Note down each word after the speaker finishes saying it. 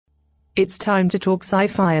It's time to talk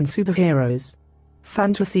sci-fi and superheroes,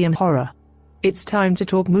 fantasy and horror. It's time to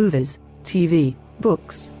talk movies, TV,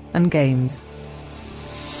 books, and games.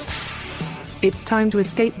 It's time to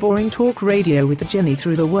escape boring talk radio with the Ginny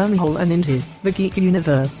through the wormhole and into the geek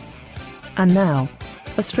universe. And now,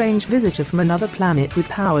 a strange visitor from another planet with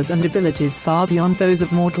powers and abilities far beyond those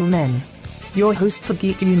of mortal men. Your host for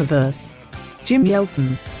Geek Universe, Jim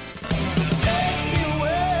Yelton.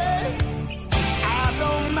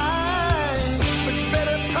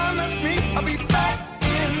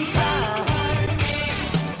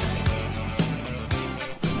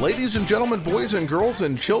 Ladies and gentlemen, boys and girls,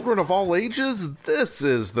 and children of all ages, this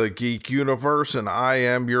is the Geek Universe, and I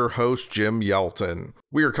am your host, Jim Yelton.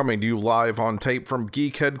 We are coming to you live on tape from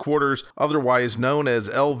Geek Headquarters, otherwise known as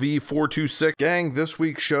LV426. Gang, this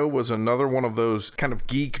week's show was another one of those kind of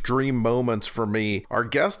geek dream moments for me. Our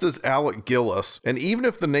guest is Alec Gillis, and even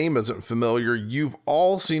if the name isn't familiar, you've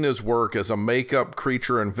all seen his work as a makeup,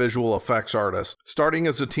 creature, and visual effects artist. Starting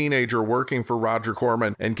as a teenager working for Roger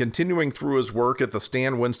Corman and continuing through his work at the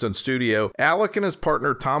Stan Winston studio, Alec and his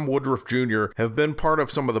partner Tom Woodruff Jr. have been part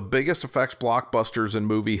of some of the biggest effects blockbusters in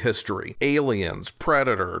movie history. Aliens,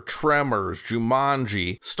 Predator, Tremors,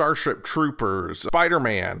 Jumanji, Starship Troopers,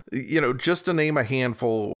 Spider-Man, just to name a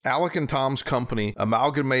handful. Alec and Tom's company,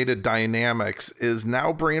 Amalgamated Dynamics, is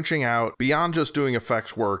now branching out beyond just doing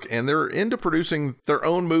effects work, and they're into producing their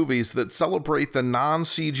own movies that celebrate the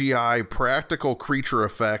non-CGI practical creature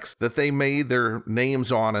effects that they made their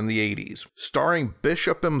names on in the 80s. Starring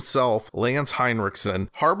Bishop himself, Lance Henriksen,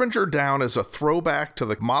 Harbinger Down is a throwback to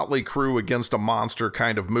the Motley Crue Against a Monster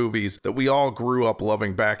kind of movies that we all grew up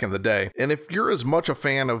loving back in the day. And if you're as much a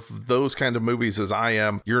fan of those kind of movies as I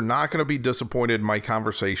am, you're not going to be disappointed in my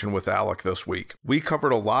conversation with Alec this week. We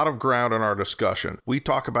covered a lot of ground in our discussion. We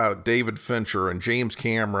talk about David Fincher and James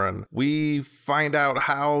Cameron. We find out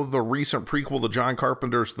how the recent prequel to John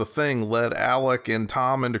Carpenter's The Thing led Alec and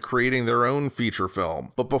Tom into creating their own feature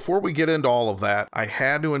film. But before we get into all of that, I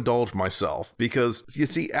had to indulge myself because, you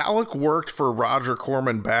see, Alec worked for Roger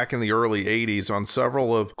Corman back in the early 80s on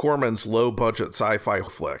several of Corman's low-budget sci-fi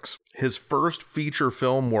flicks. His first feature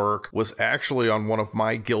film work was actually on one of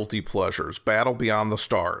my guilty pleasures, Battle Beyond the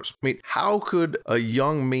Stars. I mean, how could a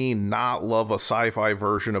young me not love a sci-fi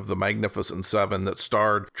version of The Magnificent Seven that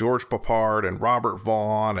starred George Peppard and Robert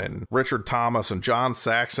Vaughn and Richard Thomas and John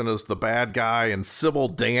Saxon as the bad guy and Sybil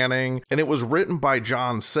Danning, and it was written by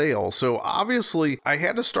John Sayles. So obviously, I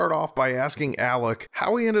had to start off by asking Alec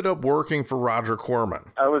how he ended up working for Roger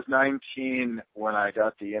Corman. I was 19 when I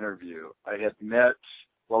got the interview. I had met,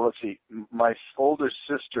 my older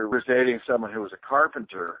sister was dating someone who was a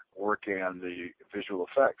carpenter working on the visual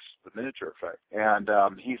effects, the miniature effect. And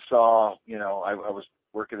he saw, I was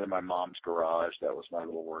working in my mom's garage. That was my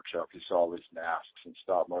little workshop. He saw all these masks and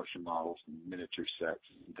stop motion models and miniature sets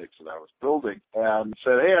and things that I was building and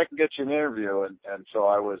said, hey, I can get you an interview. And so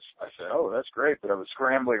I said, oh, that's great. But I was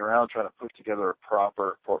scrambling around trying to put together a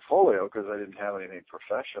proper portfolio because I didn't have anything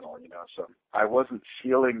professional, So I wasn't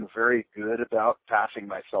feeling very good about passing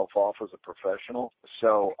myself off as a professional.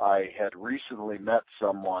 So I had recently met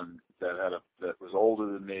someone that was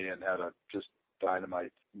older than me and had a just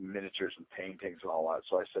dynamite miniatures and paintings and all that.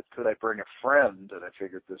 So I said, could I bring a friend? And I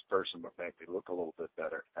figured this person would make me look a little bit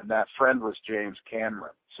better. And that friend was James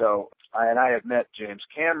Cameron. So I had met James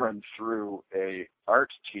Cameron through a art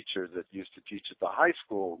teacher that used to teach at the high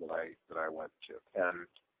school that I went to. And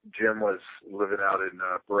Jim was living out in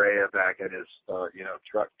Brea back in his,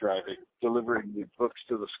 truck driving, delivering the books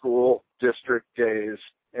to the school district days.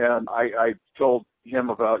 And I told him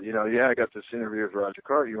about, I got this interview with Roger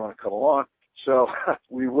Corman. You want to come along? So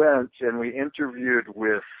we went and we interviewed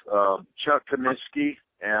with Chuck Comiskey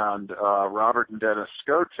and Robert and Dennis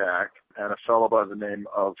Skotak and a fellow by the name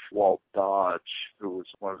of Walt Dodge, who was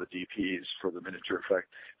one of the DPs for the miniature effect.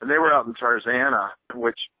 And they were out in Tarzana,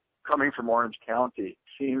 which, coming from Orange County,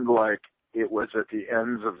 seemed like it was at the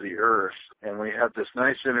ends of the earth. And we had this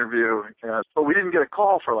nice interview, but we didn't get a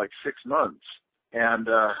call for like 6 months. And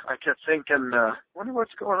I kept thinking, wonder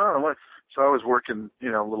what's going on. So I was working,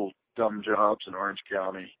 little dumb jobs in Orange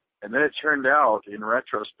County. And then it turned out, in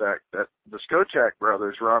retrospect, that the Skotak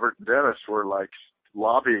brothers, Robert and Dennis, were like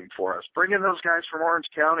lobbying for us. Bring in those guys from Orange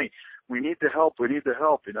County. We need the help.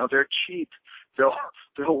 They're cheap.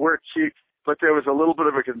 They'll work cheap. But there was a little bit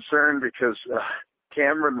of a concern because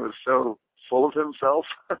Cameron was so full of himself.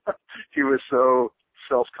 He was so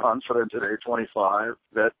self-confident at age 25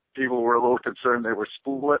 that people were a little concerned they were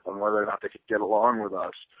split on whether or not they could get along with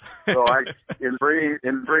us. So in bringing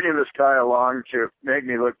this guy along to make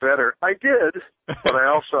me look better, I did. But I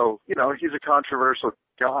also, he's a controversial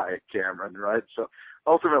guy, Cameron, right? So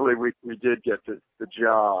ultimately we did get the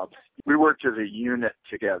job. We worked as a unit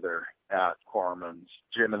together at Corman's,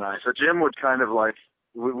 Jim and I. So Jim would kind of like,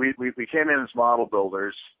 we came in as model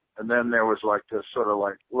builders, and then there was like this sort of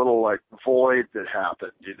like little like void that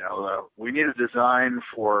happened, we needed a design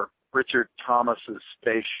for Richard Thomas's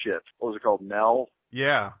spaceship. What was it called? Nell?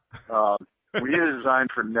 Yeah. We needed a design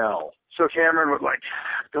for Nell. So Cameron would like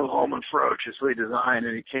go home and ferociously design,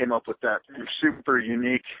 and he came up with that super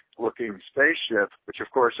unique looking spaceship, which of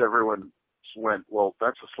course everyone went, well,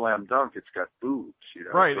 that's a slam dunk. It's got boobs,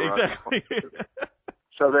 Right, so exactly.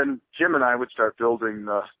 So then Jim and I would start building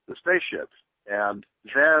the spaceship. And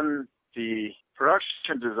then the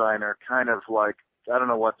production designer kind of like, I don't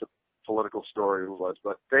know what the political story was,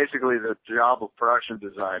 but basically the job of production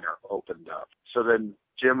designer opened up. So then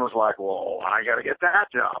Jim was like, well, I got to get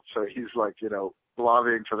that job. So he's like,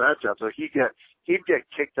 lobbying for that job. So he'd get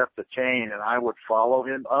kicked up the chain, and I would follow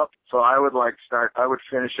him up. So I would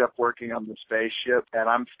finish up working on the spaceship, and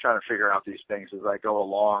I'm trying to figure out these things as I go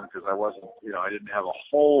along, because I wasn't, I didn't have a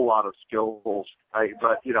whole lot of skills.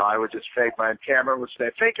 But I would just fake my camera would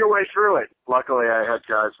say, fake your way through it. Luckily, I had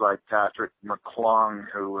guys like Patrick McClung,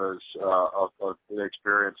 who was an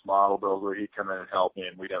experienced model builder. He'd come in and help me,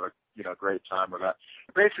 and we'd have a great time with that.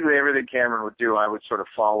 Basically, everything Cameron would do, I would sort of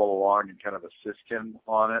follow along and kind of assist him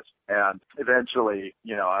on it. And eventually,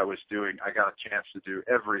 I got a chance to do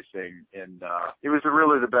everything it was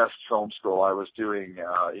really the best film school. I was doing,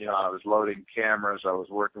 I was loading cameras. I was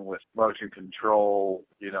working with motion control.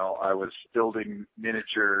 I was building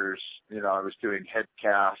miniatures. I was doing head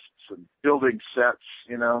casts and building sets,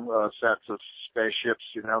 sets of spaceships,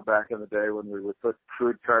 back in the day when we would put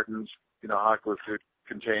food cartons, hot glue food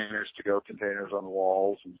containers to go containers on the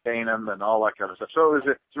walls and paint them and all that kind of stuff. So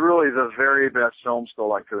it's really the very best film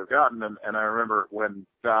school I could have gotten. And I remember when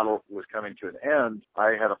Battle was coming to an end,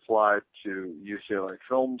 I had applied to UCLA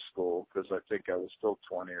Film School because I think I was still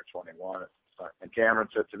 20 or 21 at the time. And Cameron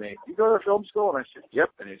said to me, you go to film school? And I said, yep.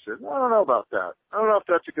 And he said, I don't know about that. I don't know if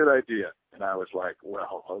that's a good idea. And I was like,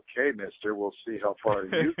 well, okay, mister, we'll see how far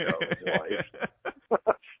you go in your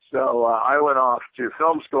life. So I went off to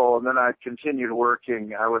film school, and then I continued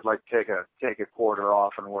working. I would take a quarter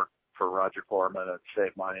off and work for Roger Corman and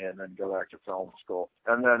save money, and then go back to film school.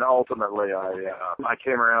 And then ultimately, I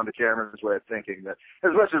came around to Cameron's way of thinking that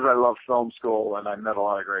as much as I love film school and I met a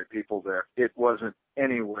lot of great people there, it wasn't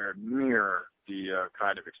anywhere near the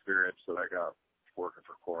kind of experience that I got working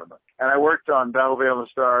for Corman. And I worked on Battle Beyond the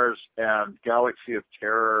Stars and Galaxy of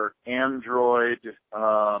Terror, Android,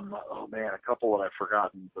 a couple that I've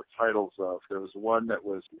forgotten the titles of. There was one that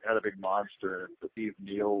had a big monster that Steve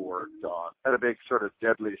Neal worked on. Had a big sort of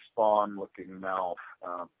deadly spawn looking mouth.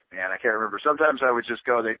 I can't remember. Sometimes I would just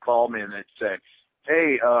go, they'd call me and they'd say,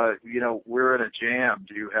 hey, we're in a jam.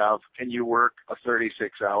 Can you work a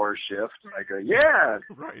 36-hour shift? And I go, yeah.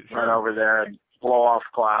 Right. Run over there and blow off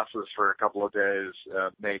classes for a couple of days,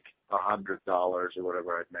 make $100 or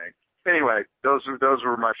whatever I'd make. Anyway, those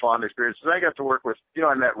were my fond experiences. I got to work with,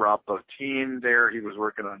 I met Rob Bottin there. He was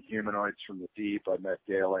working on Humanoids from the Deep. I met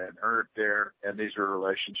Gail Ann Hurd there. And these were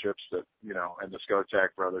relationships that, and the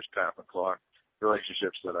Skotak brothers, Pat McClung,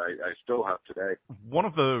 relationships that I still have today. One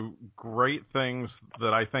of the great things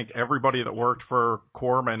that I think everybody that worked for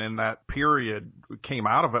Corman in that period came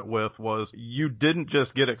out of it with was you didn't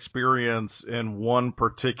just get experience in one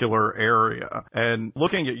particular area. And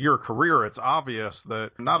looking at your career, it's obvious that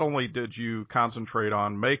not only did you concentrate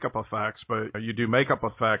on makeup effects, but you do makeup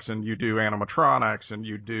effects and you do animatronics and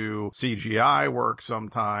you do CGI work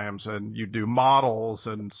sometimes and you do models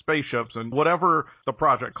and spaceships and whatever the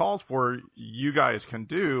project calls for, you guys can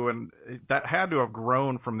do, and that had to have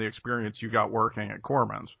grown from the experience you got working at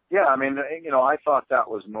Corman's. Yeah, I mean, I thought that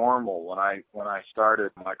was normal when I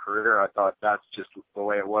started my career. I thought that's just the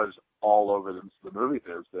way it was all over the movie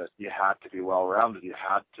biz, that you had to be well-rounded. You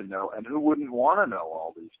had to know, and who wouldn't want to know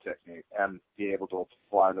all these techniques and be able to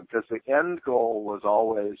apply them? Because the end goal was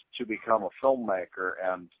always to become a filmmaker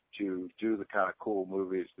and to do the kind of cool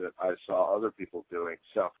movies that I saw other people doing.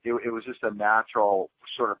 So it was just a natural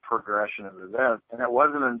sort of progression of events. And it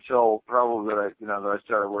wasn't until probably that I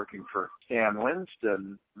started working for Stan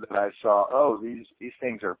Winston that I saw, these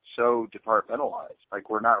things are so departmentalized. Like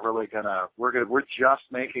we're just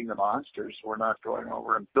making the monsters. We're not going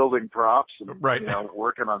over and building props and right.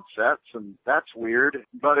 Working on sets, and that's weird.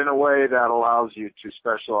 But in a way that allows you to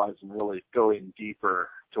specialize and really go in deeper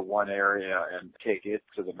to one area and take it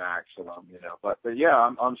to the maximum, But yeah,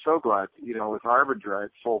 I'm so glad, with Harbinger, I had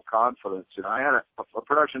full confidence. And I had a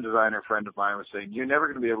production designer friend of mine was saying, you're never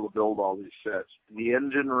going to be able to build all these sets. The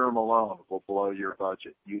engine room alone will blow your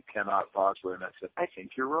budget. You cannot possibly. And I said, I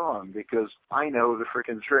think you're wrong, because I know the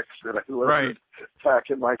freaking tricks that I learned back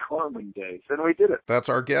in my Corman days. And we did it. That's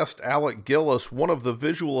our guest, Alec Gillis, one of the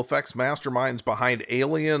visual effects masterminds behind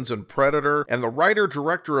Aliens and Predator, and the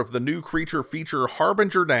writer-director of the new creature feature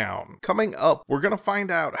Harbinger Down. Coming up, we're going to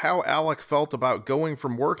find out how Alec felt about going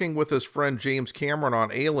from working with his friend James Cameron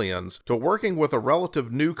on Aliens to working with a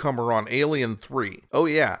relative newcomer on Alien 3. Oh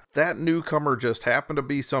yeah, that newcomer just happened to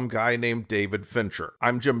be some guy named David Fincher.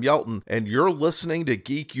 I'm Jim Yelton, and you're listening to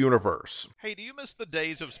Geek Universe. Hey, do you miss the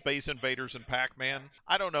days of Space Invaders and Pac-Man?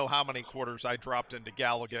 I don't know how many quarters I dropped into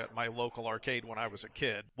Galaga at my local arcade when I was a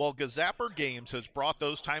kid. Well, Gazapper Games has brought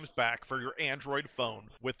those times back for your Android phone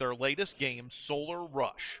with their latest game, Solar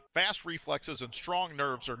Rush. Fast reflexes and strong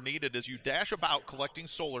nerves are needed as you dash about collecting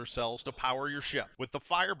solar cells to power your ship. With the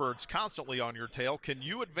Firebirds constantly on your tail, can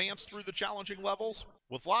you advance through the challenging levels?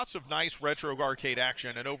 With lots of nice retro arcade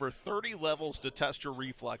action and over 30 levels to test your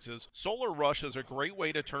reflexes, Solar Rush is a great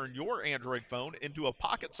way to turn your Android phone into a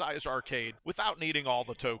pocket-sized arcade without needing all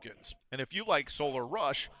the tokens. And if you like Solar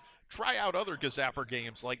Rush, try out other Gazapper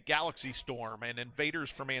games like Galaxy Storm and Invaders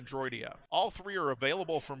from Androidia. All three are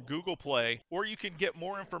available from Google Play, or you can get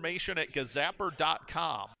more information at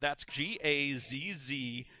Gazapper.com. That's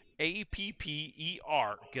Gazzapper,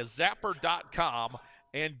 Gazapper.com,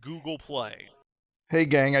 and Google Play. Hey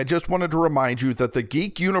gang, I just wanted to remind you that the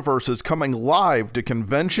Geek Universe is coming live to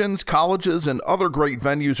conventions, colleges, and other great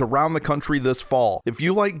venues around the country this fall. If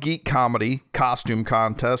you like geek comedy, costume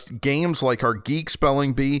contests, games like our Geek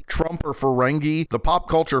Spelling Bee, Trump or Ferengi, the Pop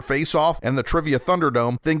Culture Face-Off, and the Trivia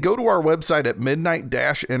Thunderdome, then go to our website at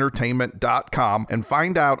midnight-entertainment.com and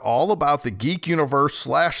find out all about the Geek Universe /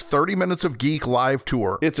 30 Minutes of Geek live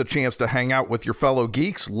tour. It's a chance to hang out with your fellow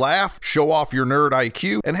geeks, laugh, show off your nerd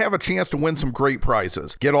IQ, and have a chance to win some great prizes.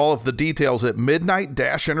 Get all of the details at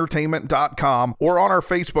midnight-entertainment.com or on our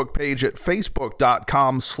Facebook page at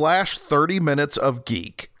facebook.com / 30 Minutes of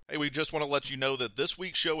Geek. Hey, we just want to let you know that this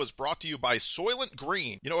week's show is brought to you by Soylent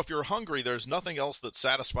Green. If you're hungry, there's nothing else that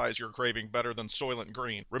satisfies your craving better than Soylent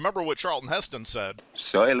Green. Remember what Charlton Heston said.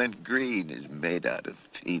 Soylent Green is made out of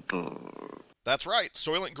people. That's right,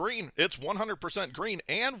 Soylent Green. It's 100% green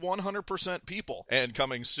and 100% people. And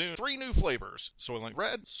coming soon, 3 new flavors. Soylent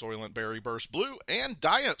Red, Soylent Berry Burst Blue, and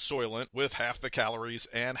Diet Soylent with half the calories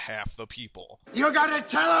and half the people. You gotta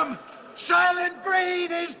tell them, Soylent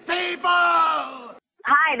Green is people!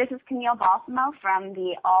 Hi, this is Camille Balsamo from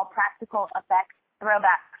the All Practical Effects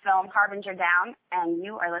throwback film Harbinger Down, and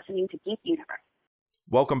you are listening to Geek Universe.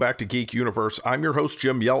 Welcome back to Geek Universe. I'm your host,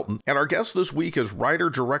 Jim Yelton, and our guest this week is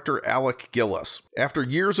writer-director Alec Gillis. After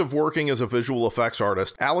years of working as a visual effects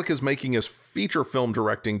artist, Alec is making his feature film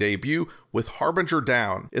directing debut with Harbinger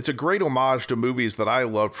Down. It's a great homage to movies that I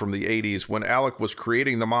loved from the 80s when Alec was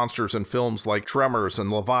creating the monsters in films like Tremors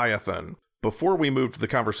and Leviathan. Before we move the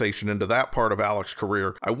conversation into that part of Alec's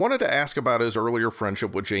career, I wanted to ask about his earlier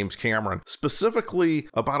friendship with James Cameron, specifically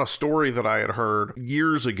about a story that I had heard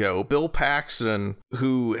years ago. Bill Paxton,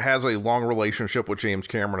 who has a long relationship with James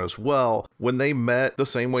Cameron as well, when they met the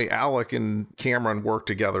same way Alec and Cameron worked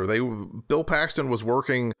together. Bill Paxton was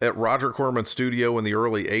working at Roger Corman's studio in the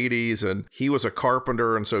early 80s, and he was a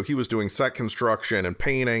carpenter, and so he was doing set construction and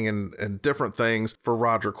painting and different things for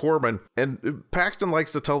Roger Corman. And Paxton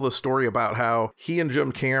likes to tell this story about how he and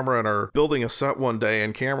Jim Cameron are building a set one day,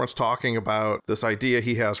 and Cameron's talking about this idea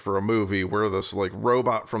he has for a movie where this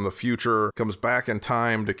robot from the future comes back in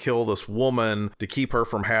time to kill this woman to keep her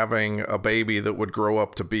from having a baby that would grow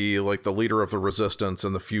up to be like the leader of the resistance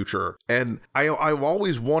in the future. And I've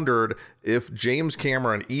always wondered if James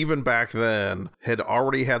Cameron, even back then, had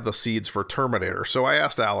already had the seeds for Terminator. So I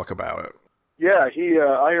asked Alec about it. Yeah,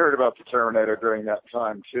 I heard about the Terminator during that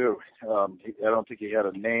time, too. I don't think he had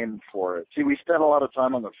a name for it. See, we spent a lot of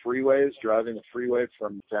time on the freeways, driving the freeway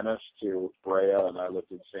from Venice to Brea, and I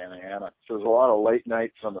lived in Santa Ana. So there was a lot of late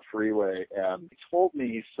nights on the freeway, and he told me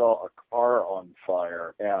he saw a car on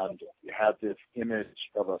fire and had this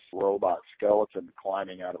image of a robot skeleton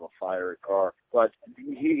climbing out of a fiery car. But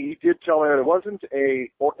he did tell her it wasn't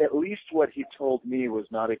or at least what he told me was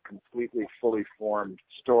not a completely fully formed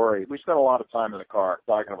story. We spent a lot of time in the car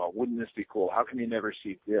talking about, wouldn't this be cool? How come you never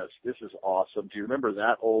see this? This is awesome. Do you remember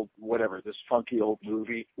that old, this funky old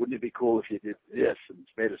movie? Wouldn't it be cool if you did this and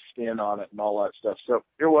made a in on it and all that stuff. So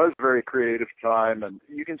it was a very creative time, and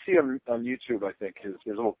you can see him on YouTube, I think, his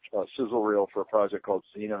little sizzle reel for a project called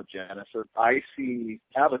Xenogenesis. I see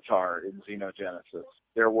Avatar in Xenogenesis.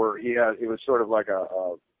 It was sort of like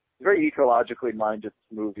a very ecologically minded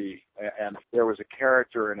movie, and there was a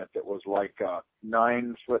character in it that was like a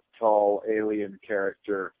 9-foot-tall alien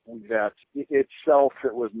character that itself,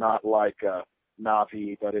 it was not like a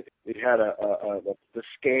Na'vi, but it had the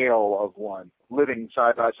scale of one, living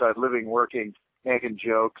side by side, living, working, making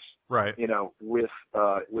jokes, right?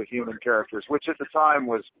 With human characters, which at the time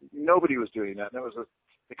nobody was doing that, and it was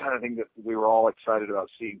the kind of thing that we were all excited about,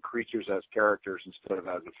 seeing creatures as characters instead of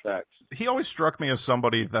as effects. He always struck me as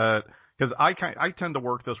somebody that, because I tend to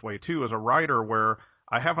work this way too as a writer, where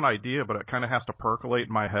I have an idea, but it kind of has to percolate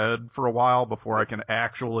in my head for a while before I can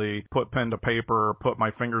actually put pen to paper, put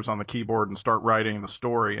my fingers on the keyboard, and start writing the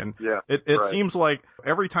story. And it seems like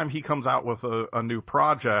every time he comes out with a new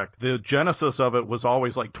project, the genesis of it was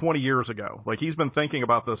always like 20 years ago. Like, he's been thinking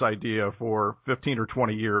about this idea for 15 or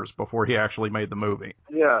 20 years before he actually made the movie.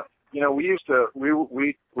 Yeah.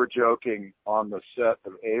 We were joking on the set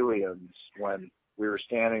of Aliens when we were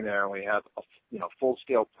standing there and we had a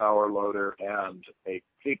full-scale power loader and a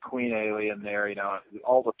big queen alien there,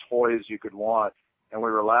 all the toys you could want. And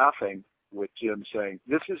we were laughing with Jim saying,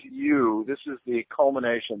 this is the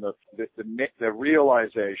culmination, the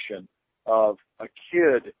realization of a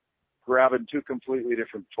kid grabbing two completely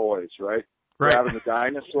different toys, right? Grabbing the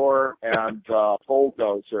dinosaur and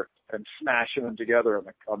bulldozer and smashing them together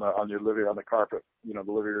on the carpet, the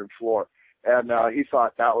living room floor. And he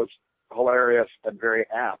thought that was hilarious and very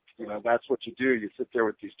apt. That's what you do. You sit there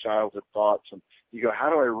with these childhood thoughts and you go, how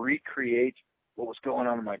do I recreate what was going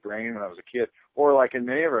on in my brain when I was a kid? Or like in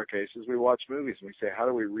many of our cases, we watch movies and we say, how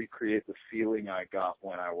do we recreate the feeling I got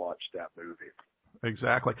when I watched that movie?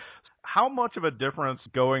 Exactly. How much of a difference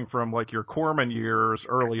going from like your Corman years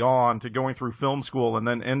early on to going through film school and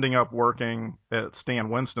then ending up working at Stan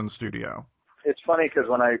Winston's studio? It's funny because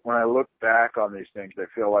when I look back on these things, I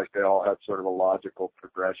feel like they all had sort of a logical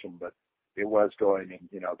progression, but it was going, and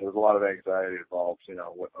there was a lot of anxiety involved.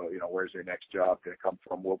 Where's your next job going to come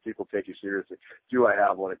from? Will people take you seriously? Do I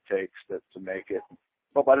have what it takes to make it?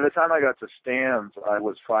 But by the time I got to Stan's, I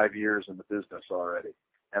was 5 years in the business already,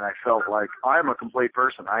 and I felt like I'm a complete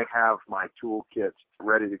person. I have my toolkit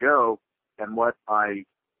ready to go, and what I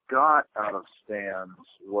got out of Stan's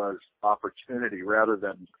was opportunity rather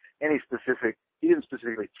than any specific. He didn't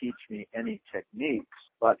specifically teach me any techniques,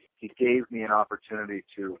 but he gave me an opportunity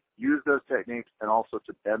to use those techniques and also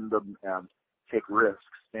to bend them and take risks.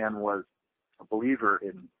 Stan was a believer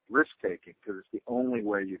in risk-taking because it's the only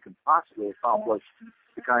way you can possibly accomplish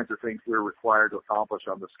the kinds of things we're required to accomplish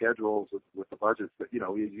on the schedules with the budgets. But,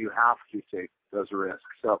 you have to take those risks.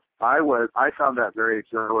 So I found that very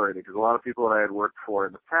exhilarating because a lot of people that I had worked for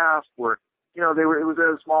in the past were, it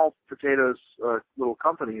was small potatoes, little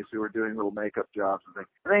companies who were doing little makeup jobs and things.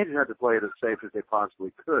 And they just had to play it as safe as they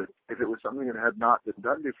possibly could. If it was something that had not been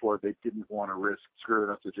done before, they didn't want to risk screwing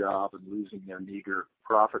up the job and losing their meager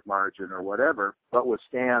profit margin or whatever. But with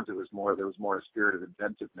Stan's, there was more a spirit of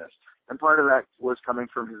inventiveness. And part of that was coming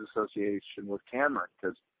from his association with Cameron,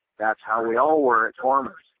 because that's how we all were at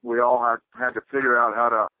Corman's. We all had to figure out how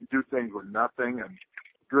to do things with nothing, and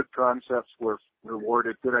good concepts were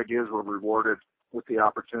rewarded, good ideas were rewarded with the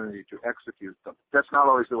opportunity to execute them. That's not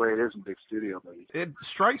always the way it is in big studio movies. It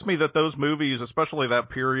strikes me that those movies, especially that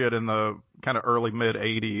period in the kind of early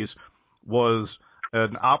mid-'80s, was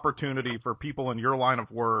an opportunity for people in your line of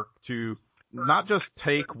work to not just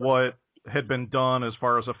take what had been done as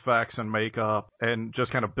far as effects and makeup and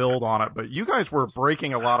just kind of build on it, but you guys were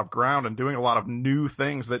breaking a lot of ground and doing a lot of new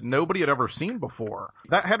things that nobody had ever seen before.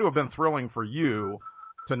 That had to have been thrilling for you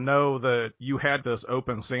to know that you had this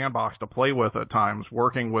open sandbox to play with at times,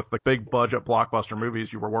 working with the big budget blockbuster movies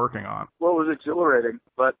you were working on. Well, it was exhilarating,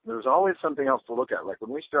 but there was always something else to look at. Like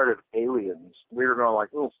when we started Aliens, we were going like,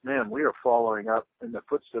 oh man, we are following up in the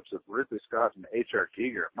footsteps of Ridley Scott and H.R.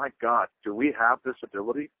 Giger. My God, do we have this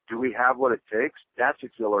ability? Do we have what it takes? That's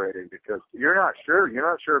exhilarating because you're not sure. You're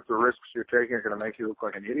not sure if the risks you're taking are going to make you look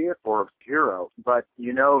like an idiot or a hero, but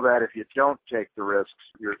you know that if you don't take the risks,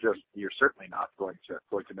 you're certainly not going to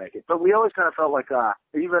make it. But we always kind of felt like,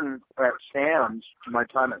 even at Stan's, my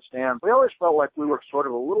time at Stan's, we always felt like we were sort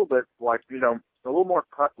of a little bit like, a little more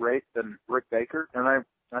cut rate than Rick Baker. And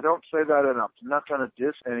I don't say that enough. I'm not trying to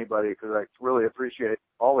diss anybody because I really appreciate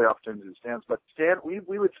all the opportunities at Stan's. But Stan,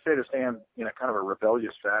 we would say to Stan in a kind of a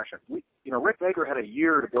rebellious fashion. Rick Baker had a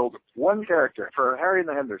year to build one character for Harry and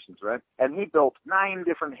the Hendersons, right? And he built 9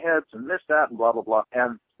 different heads and this, that, and blah, blah, blah.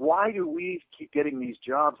 And why do we keep getting these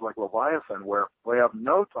jobs like Leviathan where we have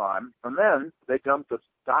no time, and then they dump the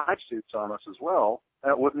dive suits on us as well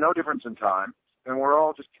with no difference in time? And we're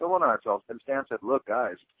all just killing ourselves. And Stan said, look,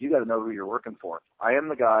 guys, you got to know who you're working for. I am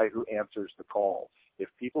the guy who answers the call. If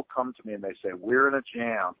people come to me and they say, we're in a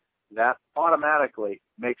jam, that automatically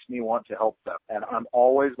makes me want to help them. And I'm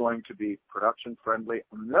always going to be production friendly.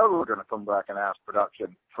 I'm never going to come back and ask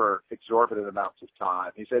production for exorbitant amounts of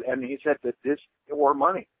time. He said that this, or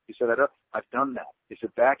money. He said, I've done that. He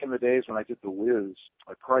said, back in the days when I did The Wiz,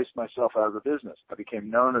 I priced myself out of the business. I became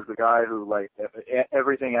known as the guy who, like,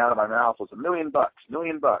 everything out of my mouth was $1 million,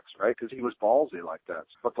 right? Because he was ballsy like that.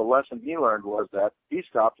 But the lesson he learned was that he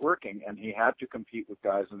stopped working and he had to compete with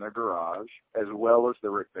guys in their garage as well as the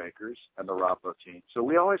Rick Bakers and the Rob Bottin. So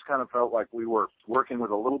we always kind of felt like we were working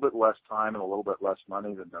with a little bit less time and a little bit less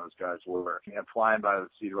money than those guys were, and flying by the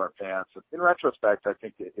seat of our pants. In retrospect, I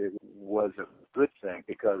think it was a good thing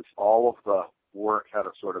because all of the work had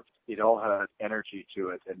it all had energy to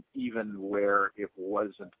it, and even where it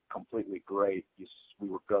wasn't completely great, we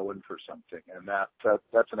were going for something, and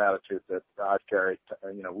that's an attitude that I've carried,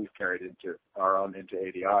 we've carried into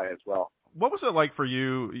ADI as well. What was it like for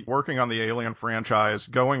you working on the Alien franchise,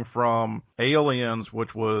 going from Aliens,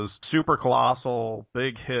 which was super colossal,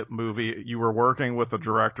 big hit movie, you were working with a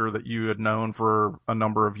director that you had known for a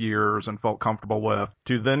number of years and felt comfortable with,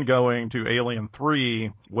 to then going to Alien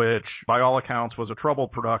 3, which by all accounts was a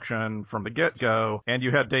troubled production from the get-go, and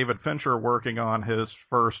you had David Fincher working on his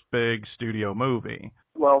first big studio movie?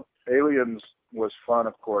 Well, Aliens was fun,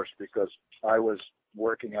 of course, because I was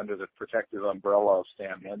working under the protective umbrella of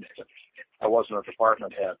Stan Winston. I wasn't a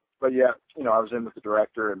department head. But yeah, I was in with the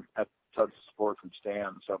director and had tons of support from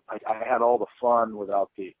Stan. So I had all the fun without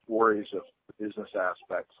the worries of the business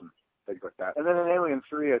aspects and things like that. And then in Alien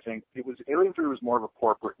 3, I think Alien 3 was more of a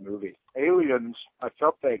corporate movie. Aliens, I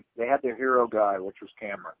felt they had their hero guy, which was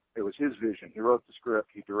Cameron. It was his vision. He wrote the script.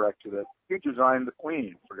 He directed it. He designed the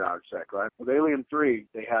Queen, for God's sake, right? With Alien 3,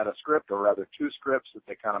 they had a script, or rather 2 scripts that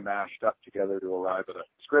they kind of mashed up together to arrive at a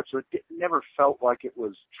script. So it never felt like it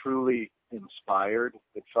was truly inspired.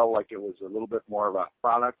 It felt like it was a little bit more of a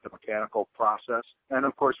product, a mechanical process. And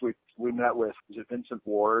of course, we met with Vincent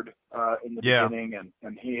Ward in the beginning,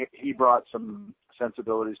 and he brought some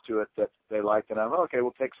sensibilities to it that they liked, and I'm okay,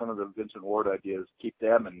 we'll take some of the Vincent Ward ideas, keep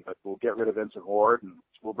them, but we'll get rid of Vincent Ward, and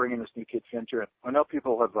we'll bring in this new kid Fincher. And I know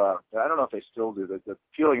people have, I don't know if they still do, the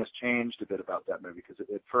feeling has changed a bit about that movie, because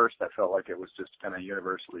at first I felt like it was just kind of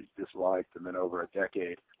universally disliked, and then over a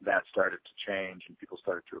decade that started to change and people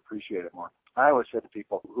started to appreciate it more. I always said to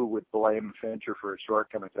people who would blame Fincher for his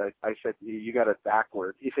shortcomings, I said, you got it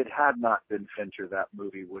backward. If it had not been Fincher, that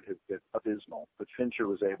movie would have been abysmal. But Fincher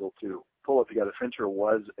was able to pull it together. Fincher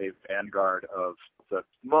was a vanguard of the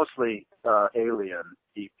mostly Alien.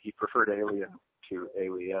 He preferred Alien to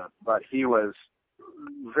Alien, but he was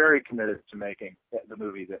very committed to making the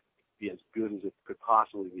movie that be as good as it could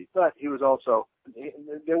possibly be. But he was also,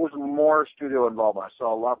 there was more studio involvement. I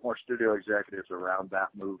saw a lot more studio executives around that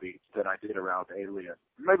movie than I did around Alien.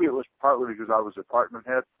 Maybe it was partly because I was a department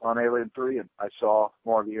head on Alien 3 and I saw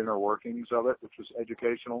more of the inner workings of it, which was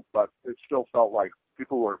educational, but it still felt like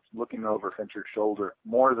people were looking over Fincher's shoulder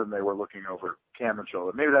more than they were looking over Cameron's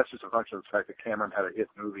shoulder. Maybe that's just a function of the fact that Cameron had a hit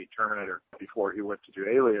movie, Terminator, before he went to do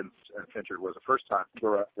Aliens, and Fincher was a first-time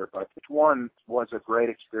director. But each one was a great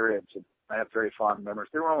experience, and I have very fond memories.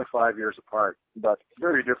 They were only 5 years apart, but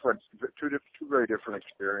very different, two very different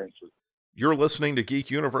experiences. You're listening to Geek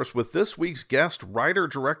Universe with this week's guest,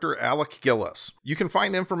 writer-director Alec Gillis. You can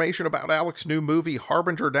find information about Alec's new movie,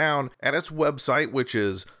 Harbinger Down, at its website, which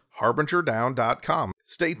is harbingerdown.com.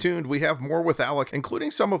 Stay tuned, we have more with Alec,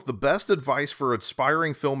 including some of the best advice for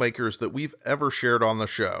aspiring filmmakers that we've ever shared on the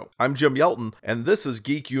show. I'm Jim Yelton, and this is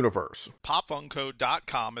Geek Universe.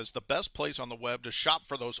 PopFunko.com is the best place on the web to shop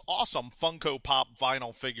for those awesome Funko Pop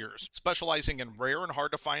vinyl figures. Specializing in rare and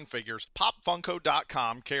hard-to-find figures,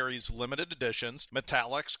 PopFunko.com carries limited editions,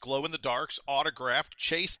 metallics, glow-in-the-darks, autographed,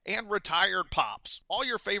 chase, and retired Pops. All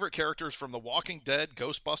your favorite characters from The Walking Dead,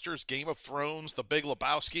 Ghostbusters, Game of Thrones, The Big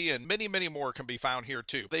Lebowski, and many, many more can be found here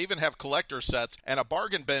too. They even have collector sets and a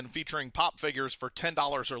bargain bin featuring Pop figures for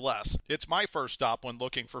 $10 or less. It's my first stop when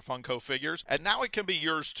looking for Funko figures, and now it can be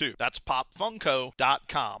yours too. That's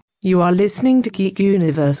PopFunko.com. You are listening to Geek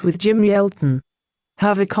Universe with Jim Yelton.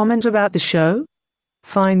 Have a comment about the show?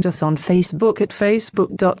 Find us on Facebook at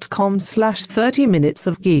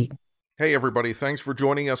facebook.com/30minutesofgeek. Hey everybody, thanks for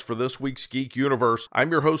joining us for this week's Geek Universe.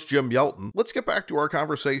 I'm your host, Jim Yelton. Let's get back to our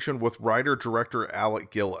conversation with writer-director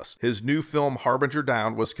Alec Gillis. His new film, Harbinger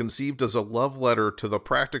Down, was conceived as a love letter to the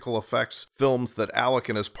practical effects films that Alec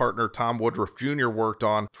and his partner Tom Woodruff Jr. worked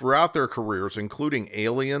on throughout their careers, including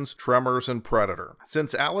Aliens, Tremors, and Predator.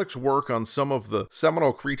 Since Alec's work on some of the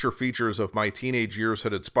seminal creature features of my teenage years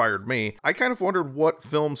had inspired me, I kind of wondered what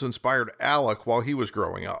films inspired Alec while he was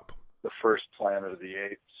growing up. The first Planet of the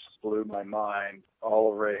Apes blew my mind.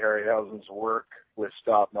 All of Ray Harryhausen's work with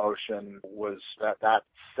stop motion was that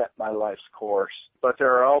set my life's course. But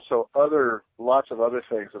there are also lots of other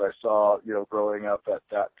things that I saw, growing up at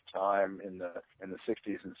that time in the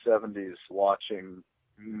 60s and 70s, watching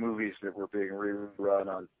movies that were being rerun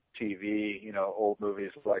on TV, old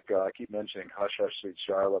movies like I keep mentioning Hush Hush Sweet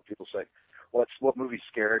Charlotte. People say, what movie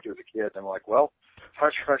scared you as a kid? And I'm like, well,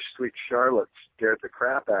 Hush Hush Sweet Charlotte scared the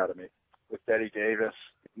crap out of me. With Bette Davis,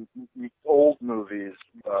 old movies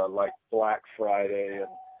like Black Friday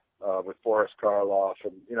and with Boris Karloff,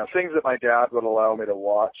 and things that my dad would allow me to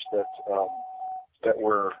watch that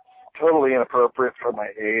were totally inappropriate for my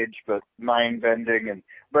age, but mind bending.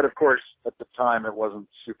 But of course, at the time, it wasn't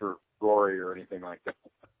super gory or anything like that.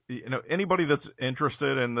 Anybody that's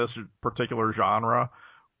interested in this particular genre,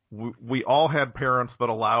 we all had parents that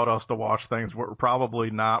allowed us to watch things that were probably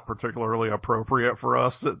not particularly appropriate for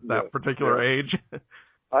us at that particular age.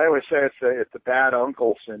 I always say it's the bad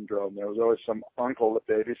uncle syndrome. There was always some uncle that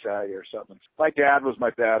babysat you or something. My dad was my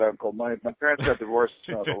bad uncle. My parents got divorced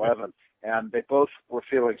when I was 11, and they both were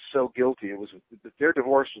feeling so guilty. Their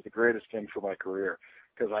divorce was the greatest thing for my career,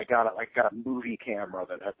 because I got a movie camera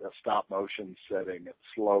that had a stop motion setting and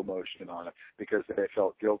slow motion on it because they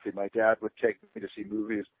felt guilty. My dad would take me to see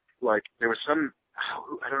movies like there was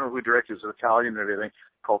I don't know who directed it, it was an Italian movie, I think,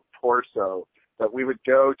 called Torso, that we would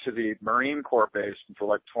go to the Marine Corps base and for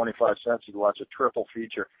like 25 cents you'd watch a triple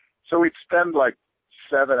feature. So we'd spend like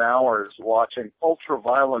 7 hours watching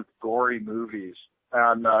ultra-violent, gory movies.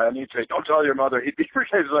 And he'd say, don't tell your mother. He'd be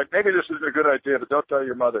like, maybe this isn't a good idea, but don't tell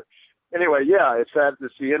your mother. Anyway, yeah, it's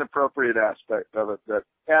the inappropriate aspect of it.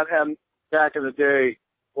 And back in the day,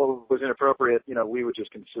 what was inappropriate, we would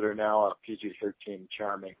just consider now a PG-13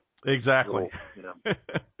 charming. Exactly.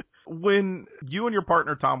 When you and your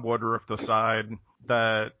partner, Tom Woodruff, decide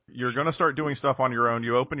that you're going to start doing stuff on your own,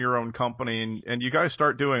 you open your own company, and you guys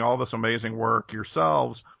start doing all this amazing work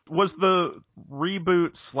yourselves, was the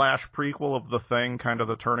reboot/prequel of The Thing kind of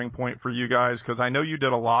the turning point for you guys? Because I know you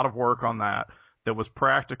did a lot of work on that was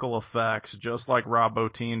practical effects, just like Rob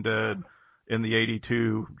Bottin did in the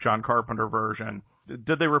 82 John Carpenter version.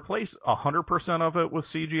 Did they replace 100% of it with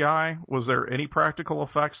CGI? Was there any practical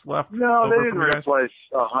effects left? No, they didn't replace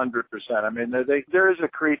 100%. I mean, there is a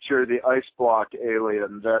creature, the ice block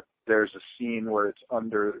alien, that there's a scene where it's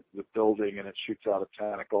under the building and it shoots out a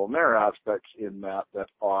tentacle. And there are aspects in that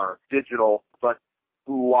are digital, but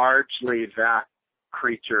largely that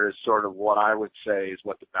creature is sort of what I would say is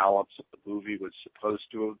what the balance of the movie was supposed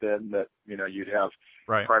to have been, that, you'd have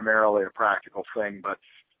primarily a practical thing, but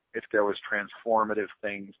if there was transformative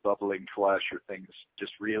things, bubbling flesh, or things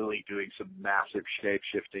just really doing some massive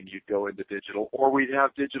shape-shifting, you'd go into digital. Or we'd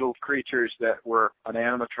have digital creatures that were an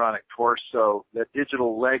animatronic torso that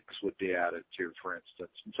digital legs would be added to, for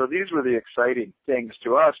instance. And so these were the exciting things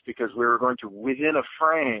to us, because we were going to, within a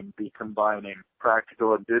frame, be combining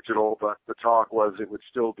practical and digital, but the talk was it would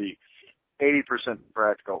still be 80%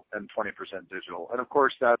 practical and 20% digital. And of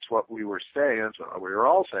course, that's what we were saying, that's what we were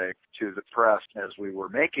all saying to the press as we were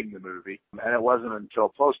making the movie. And it wasn't until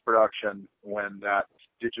post-production when that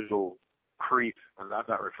digital creep, and I'm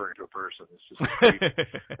not referring to a person, it's just a creep,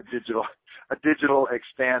 a digital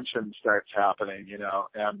expansion starts happening,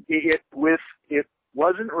 and it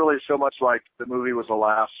wasn't really so much like the movie was the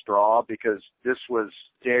last straw, because this was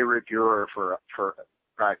de rigueur for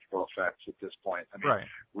practical effects at this point. I mean,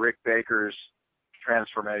 Rick Baker's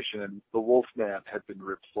transformation in The Wolfman had been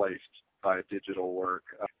replaced by digital work.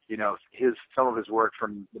 Some of his work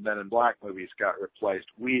from the Men in Black movies got replaced.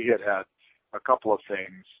 We had a couple of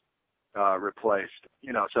things replaced.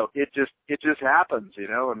 So it just happens,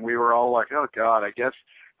 and we were all like, oh God, I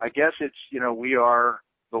guess it's, we are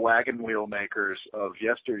the wagon wheel makers of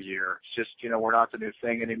yesteryear. It's just, we're not the new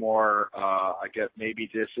thing anymore. I guess maybe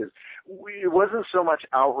it wasn't so much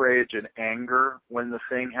outrage and anger when the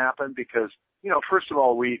thing happened, because, first of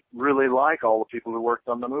all, we really like all the people who worked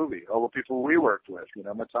on the movie, all the people we worked with.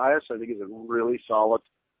 Matthias, I think, is a really solid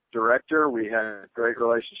director. We had great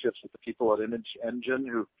relationships with the people at Image Engine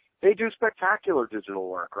who, they do spectacular digital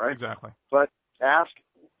work, right? Exactly. But ask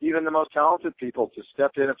even the most talented people to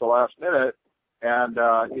step in at the last minute and,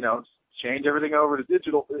 change everything over to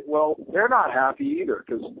digital. Well, they're not happy either,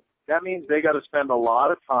 because that means they got to spend a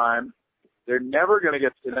lot of time. They're never going to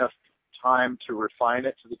get enough time to refine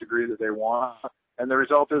it to the degree that they want. And the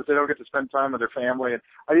result is they don't get to spend time with their family. And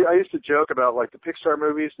I used to joke about, like, the Pixar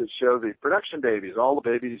movies that show the production babies, all the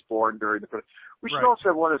babies born during the production. We should also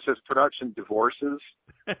have one that says production divorces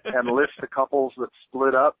and lists the couples that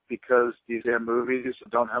split up because these damn movies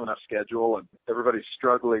don't have enough schedule and everybody's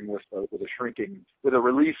struggling with a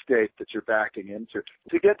release date that you're backing into.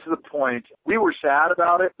 To get to the point, we were sad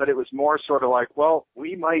about it, but it was more sort of like, well,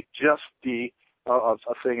 we might just be a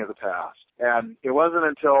thing of the past. And it wasn't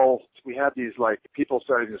until we had these, like, people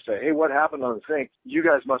starting to say, hey, what happened on the thing? You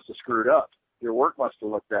guys must have screwed up. Your work must have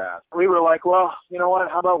looked bad. We were like, well, you know what?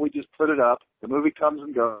 How about we just put it up? The movie comes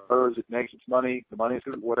and goes. It makes its money. The money's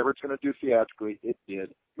going to, whatever it's going to do theatrically, it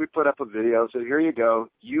did. We put up a video, so here you go.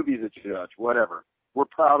 You be the judge, whatever. We're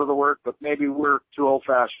proud of the work, but maybe we're too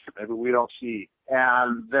old-fashioned. Maybe we don't see.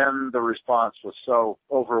 And then the response was so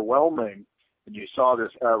overwhelming. And you saw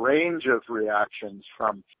this range of reactions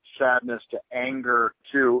from sadness to anger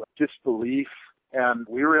to disbelief. And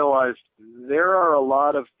we realized there are a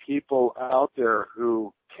lot of people out there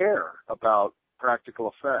who care about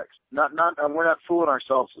practical effects. And we're not fooling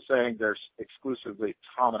ourselves to saying there's exclusively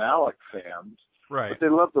Tom and Alec fans. Right. But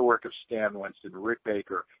they love the work of Stan Winston, Rick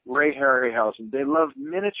Baker, Ray Harryhausen. They love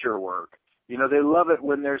miniature work. You know, they love it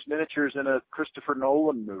when there's miniatures in a Christopher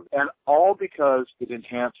Nolan movie. And all because it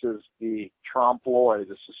enhances the trompe l'oeil,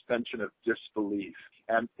 the suspension of disbelief.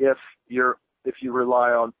 And if you rely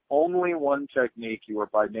on only one technique, you are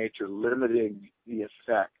by nature limiting the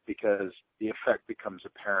effect because the effect becomes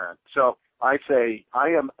apparent. So I say I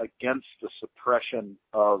am against the suppression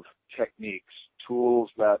of techniques, tools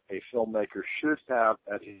that a filmmaker should have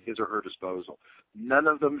at his or her disposal. None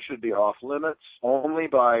of them should be off limits, only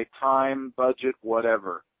by time, budget,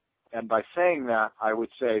 whatever. And by saying that, I would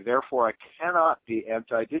say, therefore, I cannot be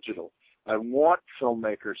anti-digital. I want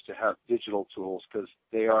filmmakers to have digital tools because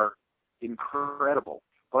they are incredible.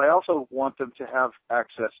 But I also want them to have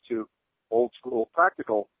access to old school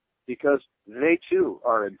practical because they too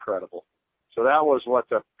are incredible. So that was what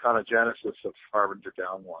the kind of genesis of Harbinger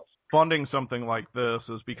Down was. Funding something like this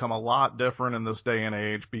has become a lot different in this day and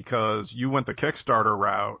age because you went the Kickstarter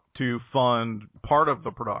route to fund part of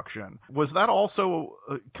the production. Was that also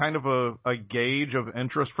kind of a gauge of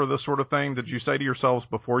interest for this sort of thing? Did you say to yourselves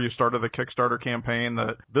before you started the Kickstarter campaign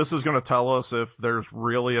that this is going to tell us if there's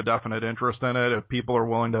really a definite interest in it, if people are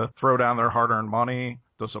willing to throw down their hard-earned money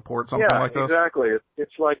to support something like this? Yeah, exactly.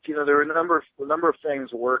 It's like, you know, there are a number of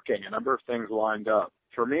things working, a number of things lined up.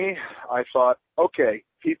 For me, I thought, okay,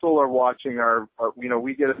 people are watching our you know,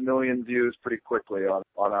 we get 1 million views pretty quickly on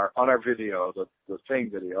our video, the thing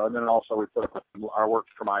video, and then also we put up our work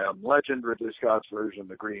from I Am Legend, Ridley Scott's version,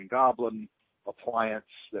 the Green Goblin appliance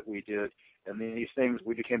that we did, and these things,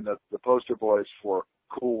 we became the poster boys for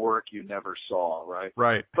cool work you never saw, right?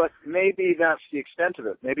 Right. But maybe that's the extent of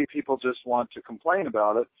it. Maybe people just want to complain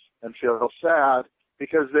about it and feel sad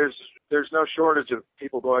because there's no shortage of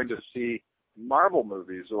people going to see Marvel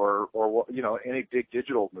movies or you know, any big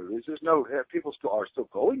digital movies. There's no, people are still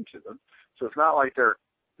going to them. So it's not like they're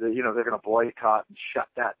going to boycott and shut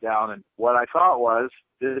that down. And what I thought was,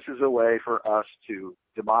 this is a way for us to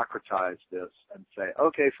democratize this and say,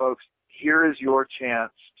 okay, folks, here is your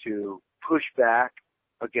chance to push back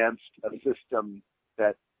against a system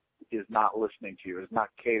that is not listening to you, is not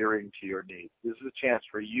catering to your needs. This is a chance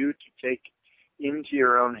for you to take into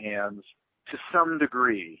your own hands, to some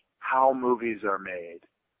degree, how movies are made.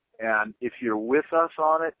 And if you're with us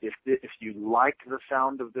on it, if you like the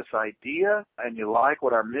sound of this idea and you like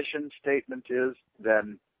what our mission statement is,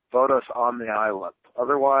 then vote us on the island.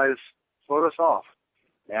 Otherwise, vote us off,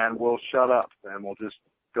 and we'll shut up, and we'll just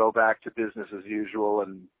go back to business as usual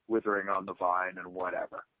and withering on the vine and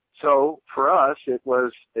whatever. So for us, it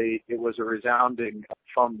was a resounding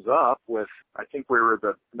thumbs up. With, I think we were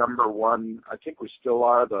the number one. I think we still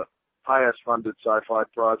are the highest funded sci-fi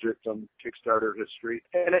project on Kickstarter history,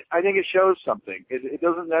 and I think it shows something. It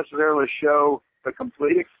doesn't necessarily show the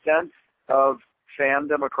complete extent of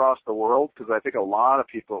fandom across the world, because I think a lot of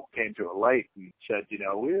people came to it late and said, you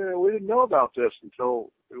know, we didn't know about this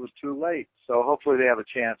until it was too late. So hopefully they have a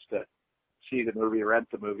chance to see the movie, rent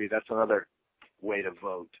the movie. That's another way to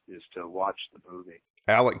vote, is to watch the movie.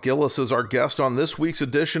 Alec Gillis is our guest on this week's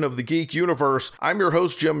edition of the Geek Universe. I'm your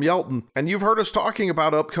host, Jim Yelton, and you've heard us talking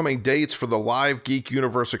about upcoming dates for the live Geek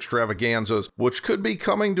Universe extravaganzas, which could be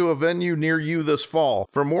coming to a venue near you this fall.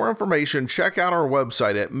 For more information, check out our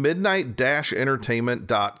website at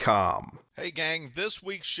midnight-entertainment.com. Hey gang, this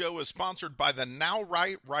week's show is sponsored by the Now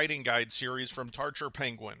Write Writing Guide series from Tarcher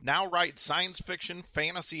Penguin. Now Write Science Fiction,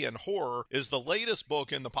 Fantasy, and Horror is the latest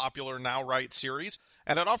book in the popular Now Write series,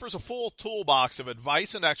 and it offers a full toolbox of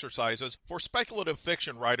advice and exercises for speculative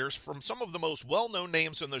fiction writers from some of the most well-known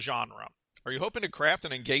names in the genre. Are you hoping to craft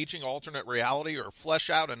an engaging alternate reality or flesh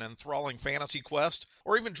out an enthralling fantasy quest,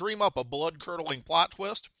 or even dream up a blood-curdling plot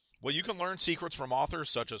twist? Well, you can learn secrets from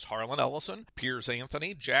authors such as Harlan Ellison, Piers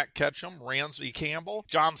Anthony, Jack Ketchum, Ramsey Campbell,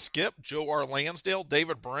 John Skipp, Joe R. Lansdale,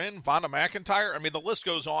 David Brin, Vonda McIntyre. I mean, the list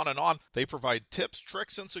goes on and on. They provide tips,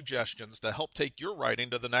 tricks, and suggestions to help take your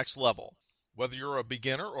writing to the next level. Whether you're a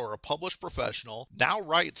beginner or a published professional, Now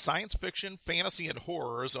Write Science Fiction, Fantasy, and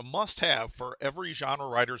Horror is a must-have for every genre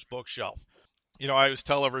writer's bookshelf. You know, I always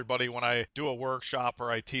tell everybody when I do a workshop or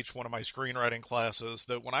I teach one of my screenwriting classes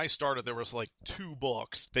that when I started, there was like 2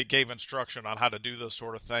 books that gave instruction on how to do this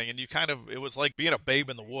sort of thing. And it was like being a babe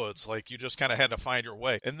in the woods. Like you just kind of had to find your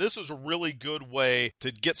way. And this is a really good way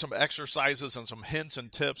to get some exercises and some hints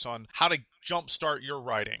and tips on how to jumpstart your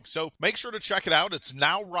writing. So make sure to check it out. It's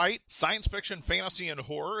Now Write Science Fiction, Fantasy, and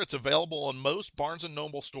Horror. It's available in most Barnes &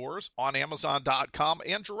 Noble stores, on Amazon.com,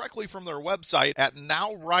 and directly from their website at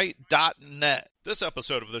nowwrite.net. This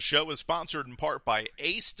episode of the show is sponsored in part by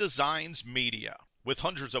Ace Designs Media. With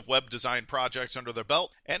hundreds of web design projects under their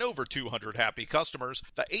belt and over 200 happy customers,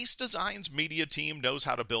 the Ace Designs Media team knows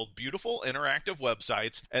how to build beautiful, interactive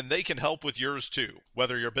websites, and they can help with yours too.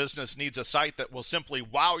 Whether your business needs a site that will simply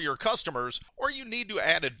wow your customers, or you need to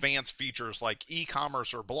add advanced features like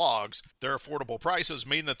e-commerce or blogs, their affordable prices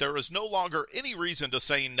mean that there is no longer any reason to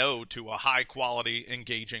say no to a high-quality,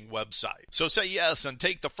 engaging website. So say yes and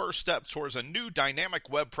take the first step towards a new dynamic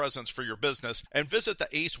web presence for your business and visit the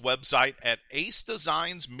Ace website at acedesignsmedia.com.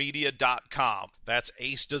 That's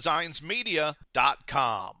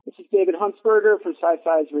acedesignsmedia.com. This is David Huntsberger from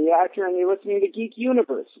Sci-Fi's Reactor, and you're listening to Geek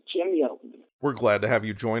Universe with Jim Yelton. We're glad to have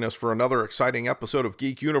you join us for another exciting episode of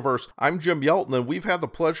Geek Universe. I'm Jim Yelton, and we've had the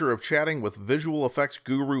pleasure of chatting with visual effects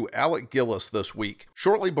guru Alec Gillis this week.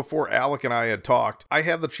 Shortly before Alec and I had talked, I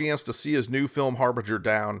had the chance to see his new film Harbinger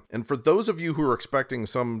Down, and for those of you who are expecting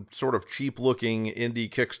some sort of cheap-looking indie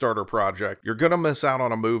Kickstarter project, you're gonna miss out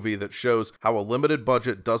on a movie that shows how a limited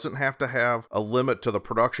budget doesn't have to have a limit to the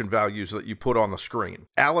production values that you put on the screen.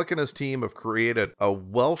 Alec and his team have created a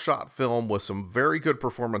well-shot film with some very good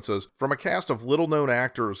performances from a cast of little-known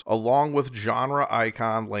actors, along with genre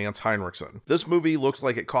icon Lance Henriksen. This movie looks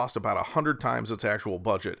like it cost about 100 times its actual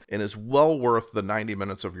budget, and is well worth the 90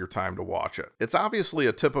 minutes of your time to watch it. It's obviously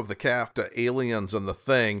a tip of the cap to Aliens and The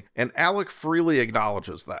Thing, and Alec freely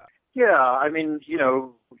acknowledges that. Yeah, I mean, you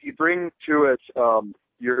know, you bring to it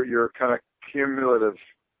your kind of cumulative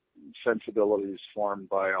sensibilities formed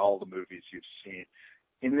by all the movies you've seen.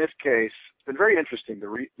 In this case, it's been very interesting.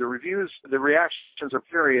 The reviews, the reactions are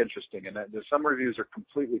very interesting, and some reviews are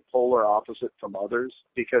completely polar opposite from others,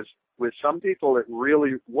 because with some people,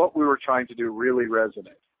 what we were trying to do really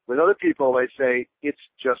resonates. With other people, they say it's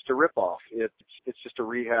just a ripoff. It's just a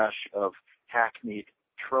rehash of hackneyed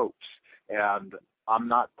tropes, and I'm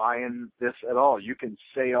not buying this at all. You can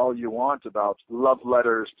say all you want about love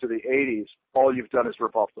letters to the 80s. All you've done is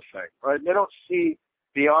rip off The Thing, right? And they don't see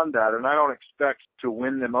beyond that, and I don't expect to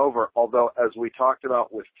win them over, although as we talked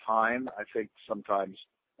about with time, I think sometimes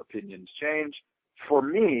opinions change. For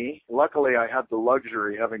me, luckily I had the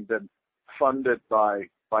luxury, having been funded by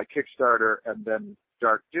Kickstarter and then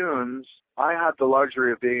Dark Dunes, I had the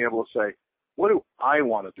luxury of being able to say, what do I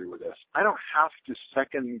want to do with this? I don't have to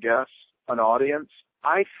second guess an audience.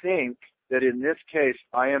 I think that in this case,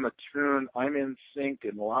 I am attuned, I'm in sync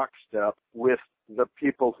in lockstep with the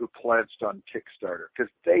people who pledged on Kickstarter,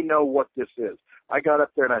 because they know what this is. I got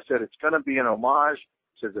up there and I said, it's going to be an homage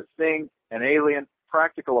to The Thing, an Alien,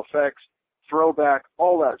 practical effects, throwback,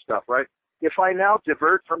 all that stuff, right? If I now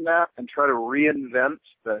divert from that and try to reinvent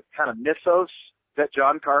the kind of mythos that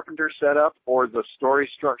John Carpenter set up, or the story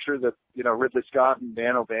structure that, you know, Ridley Scott and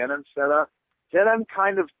Dan O'Bannon set up, then I'm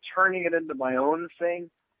kind of turning it into my own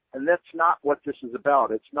thing. And that's not what this is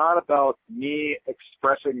about. It's not about me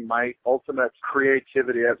expressing my ultimate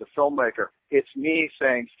creativity as a filmmaker. It's me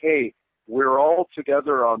saying, hey, we're all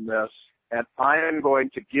together on this, and I am going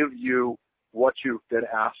to give you what you've been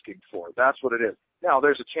asking for. That's what it is. Now,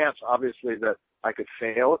 there's a chance, obviously, that I could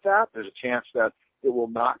fail at that. There's a chance that it will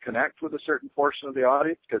not connect with a certain portion of the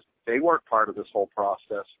audience, because they weren't part of this whole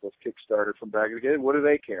process with Kickstarter from back in the day. What do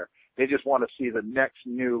they care? They just want to see the next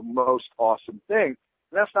new, most awesome thing.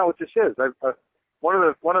 And that's not what this is. One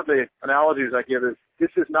of the analogies I give is,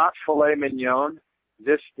 this is not filet mignon.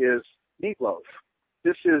 This is meatloaf.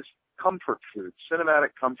 This is comfort food,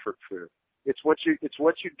 cinematic comfort food. It's what you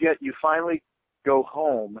get. You finally go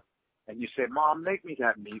home and you say, Mom, make me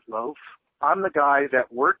that meatloaf. I'm the guy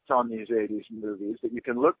that worked on these 80s movies that you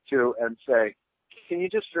can look to and say, can you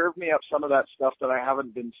just serve me up some of that stuff that I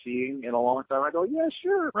haven't been seeing in a long time? I go, yeah,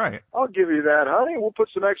 sure. Right. I'll give you that, honey. We'll put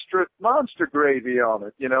some extra monster gravy on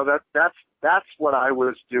it. You know, that's what I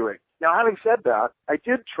was doing. Now, having said that, I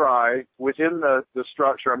did try within the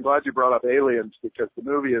structure. I'm glad you brought up Aliens, because the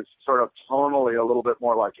movie is sort of tonally a little bit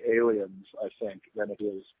more like Aliens, I think, than it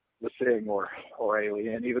is The Thing or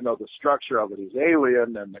Alien, even though the structure of it is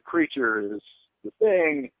Alien and the creature is The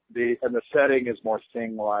Thing, and the setting is more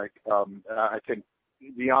Thing-like. I think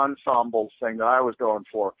the ensemble thing that I was going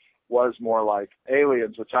for was more like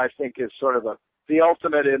Aliens, which I think is sort of the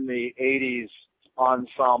ultimate in the 80s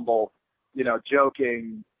ensemble, you know,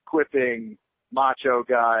 joking, quipping, macho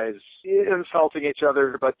guys, insulting each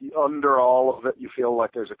other, but under all of it, you feel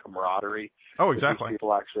like there's a camaraderie. Oh, exactly.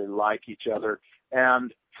 People actually like each other.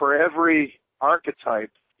 And for every archetype,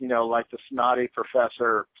 you know, like the snotty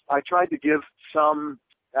professor, I tried to give some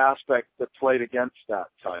aspect that played against that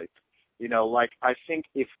type. You know, like I think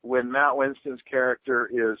when Matt Winston's character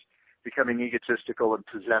is becoming egotistical and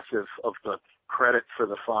possessive of the credit for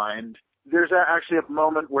the find, there's actually a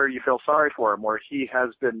moment where you feel sorry for him, where he has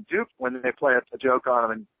been duped when they play a joke on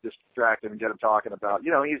him and distract him and get him talking about,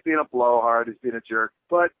 you know, he's being a blowhard, he's being a jerk,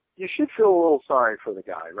 but you should feel a little sorry for the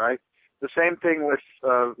guy, right? The same thing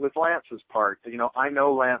with Lance's part. You know, I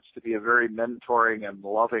know Lance to be a very mentoring and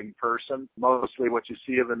loving person. Mostly what you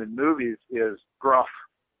see of him in movies is gruff,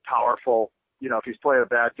 powerful. You know, if he's playing a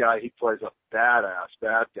bad guy, he plays a badass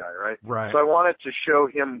bad guy, right? Right. So I wanted to show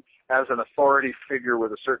him as an authority figure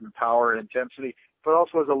with a certain power and intensity, but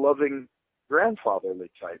also as a loving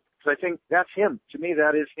grandfatherly type. Because I think that's him. To me,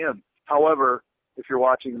 that is him. However, if you're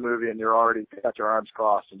watching the movie and you're already got your arms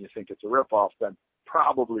crossed and you think it's a ripoff, then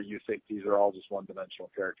probably you think these are all just one-dimensional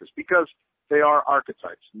characters, because they are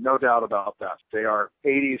archetypes, no doubt about that. They are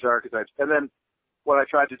 80s archetypes. And then what I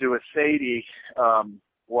tried to do with Sadie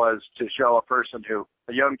was to show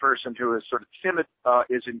a young person who is sort of timid,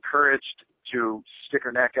 is encouraged to stick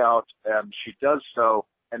her neck out, and she does so,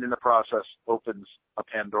 and in the process opens a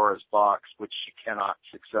Pandora's box, which she cannot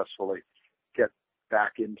successfully get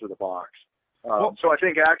back into the box. So I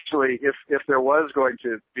think actually if there was going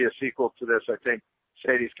to be a sequel to this, I think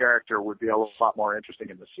Sadie's character would be a lot more interesting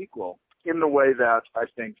in the sequel, in the way that I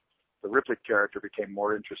think the Ripley character became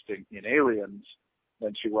more interesting in Aliens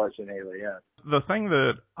than she was in Alien. The thing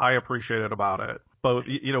that I appreciated about it, both,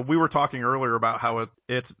 you know, we were talking earlier about how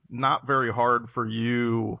it's not very hard for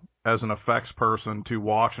you as an effects person to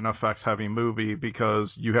watch an effects-heavy movie because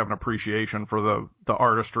you have an appreciation for the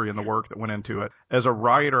artistry and the work that went into it. As a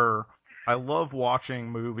writer, I love watching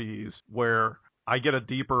movies where I get a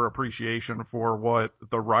deeper appreciation for what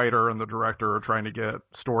the writer and the director are trying to get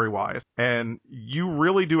story-wise. And you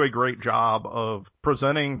really do a great job of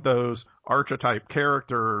presenting those archetype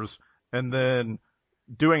characters and then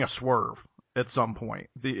doing a swerve at some point.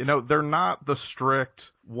 They're not the strict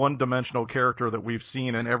one-dimensional character that we've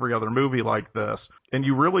seen in every other movie like this. And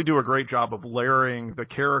you really do a great job of layering the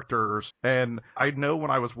characters. And I know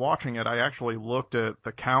when I was watching it, I actually looked at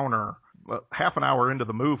the counter half an hour into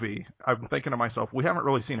the movie. I'm thinking to myself, we haven't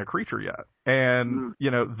really seen a creature yet. And,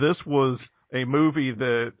 you know, this was a movie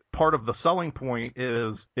that part of the selling point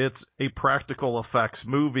is it's a practical effects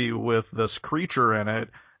movie with this creature in it.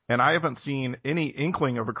 And I haven't seen any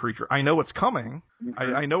inkling of a creature. I know it's coming.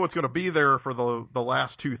 Mm-hmm. I know it's going to be there for the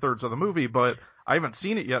last 2/3 of the movie, but I haven't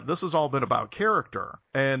seen it yet. This has all been about character.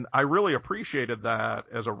 And I really appreciated that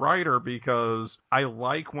as a writer, because I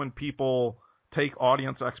like when people take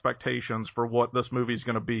audience expectations for what this movie's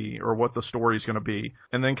going to be or what the story's going to be,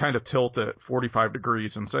 and then kind of tilt it 45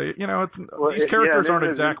 degrees and say, you know, these characters aren't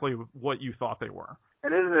exactly what you thought they were.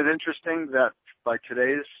 And isn't it interesting that by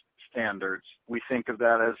today's standards, we think of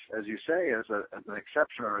that as you say, as an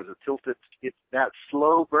exception or as a tilted. That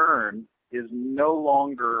slow burn is no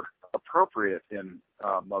longer appropriate in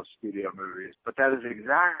most studio movies, but that is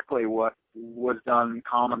exactly what was done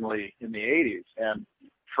commonly in the 80s. And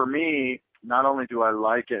for me, not only do I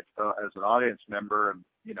like it as an audience member and,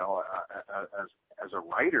 you know, as a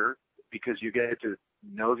writer, because you get to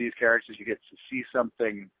know these characters, you get to see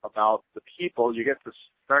something about the people, you get to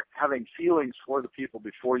start having feelings for the people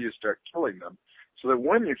before you start killing them, so that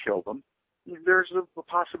when you kill them, there's a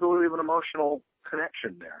possibility of an emotional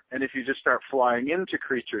connection there. And if you just start flying into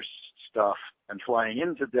creature stuff and flying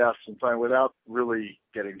into deaths and flying without really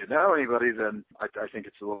getting to know anybody, then I think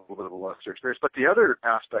it's a little bit of a lesser experience. But the other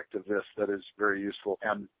aspect of this that is very useful,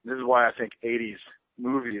 and this is why I think 80s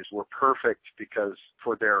movies were perfect because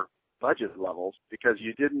for their budget levels, because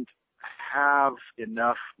you didn't have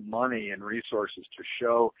enough money and resources to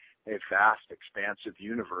show a vast, expansive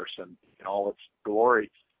universe in all its glory.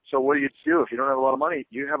 So what do? If you don't have a lot of money,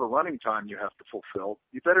 you have a running time you have to fulfill.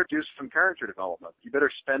 You better do some character development. You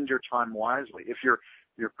better spend your time wisely. If your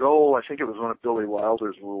goal, I think it was one of Billy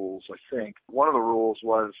Wilder's rules, one of the rules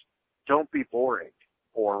was don't be boring,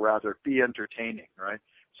 or rather be entertaining, right?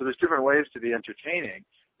 So there's different ways to be entertaining.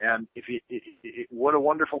 And what a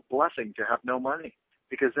wonderful blessing to have no money,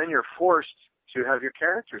 because then you're forced to have your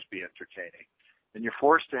characters be entertaining, and you're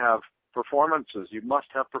forced to have performances. You must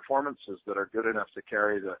have performances that are good enough to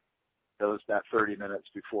carry that 30 minutes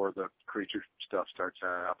before the creature stuff starts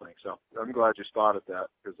happening. So I'm glad you spotted that,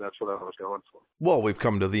 because that's what I was going for. Well, we've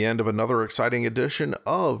come to the end of another exciting edition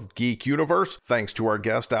of Geek Universe. Thanks to our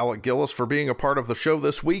guest Alec Gillis for being a part of the show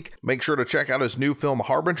this week. Make sure to check out his new film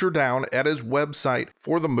Harbinger Down at his website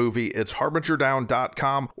for the movie. It's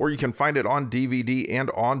harbingerdown.com, or you can find it on DVD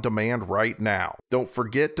and on demand right now. Don't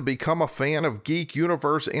forget to become a fan of Geek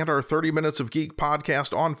Universe and our 30 Minutes of Geek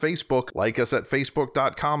podcast on Facebook. Like us at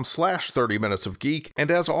facebook.com/30 Minutes of Geek.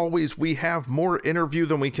 And as always, we have more interview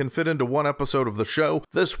than we can fit into one episode of the show.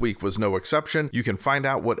 This week was no exception. You can find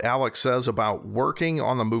out what Alex says about working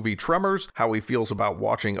on the movie Tremors, how he feels about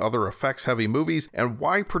watching other effects-heavy movies, and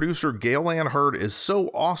why producer Gale Ann Hurd is so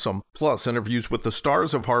awesome, plus interviews with the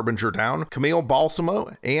stars of Harbinger Down, Camille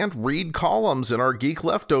Balsamo, and read columns in our Geek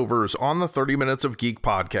Leftovers on the 30 Minutes of Geek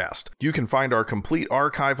podcast. You can find our complete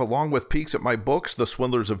archive along with peeks at my books, The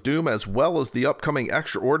Swindlers of Doom, as well as the upcoming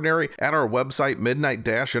Extraordinary at our website,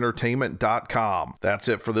 midnight-entertainment.com. That's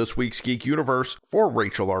it for this week's Geek Universe. For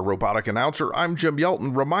Rachel, our robotic announcer, I'm Jim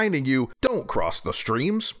Yelton, reminding you, don't cross the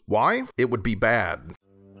streams. Why? It would be bad.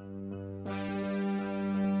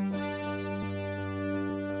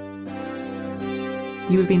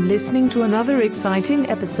 You have been listening to another exciting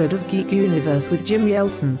episode of Geek Universe with Jim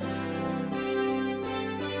Yelton.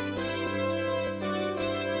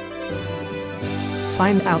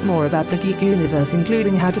 Find out more about the Geek Universe,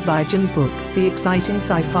 including how to buy Jim's book, the exciting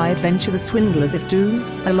sci-fi adventure The Swindlers of Doom,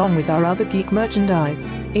 along with our other geek merchandise,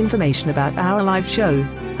 information about our live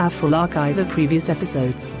shows, our full archive of previous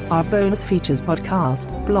episodes, our bonus features podcast,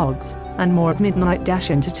 blogs, and more at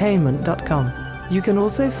midnight-entertainment.com. You can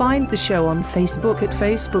also find the show on Facebook at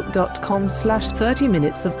facebook.com/30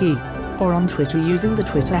 Minutes of Geek, or on Twitter using the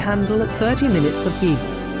Twitter handle at 30 Minutes of Geek.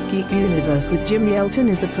 Geek Universe with Jim Yelton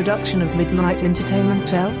is a production of Midnight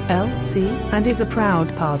Entertainment LLC and is a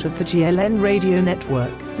proud part of the GLN Radio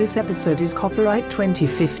Network. This episode is copyright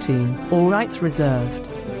 2015, all rights reserved.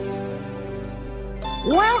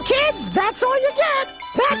 Well, kids, that's all you get.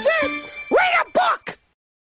 That's it.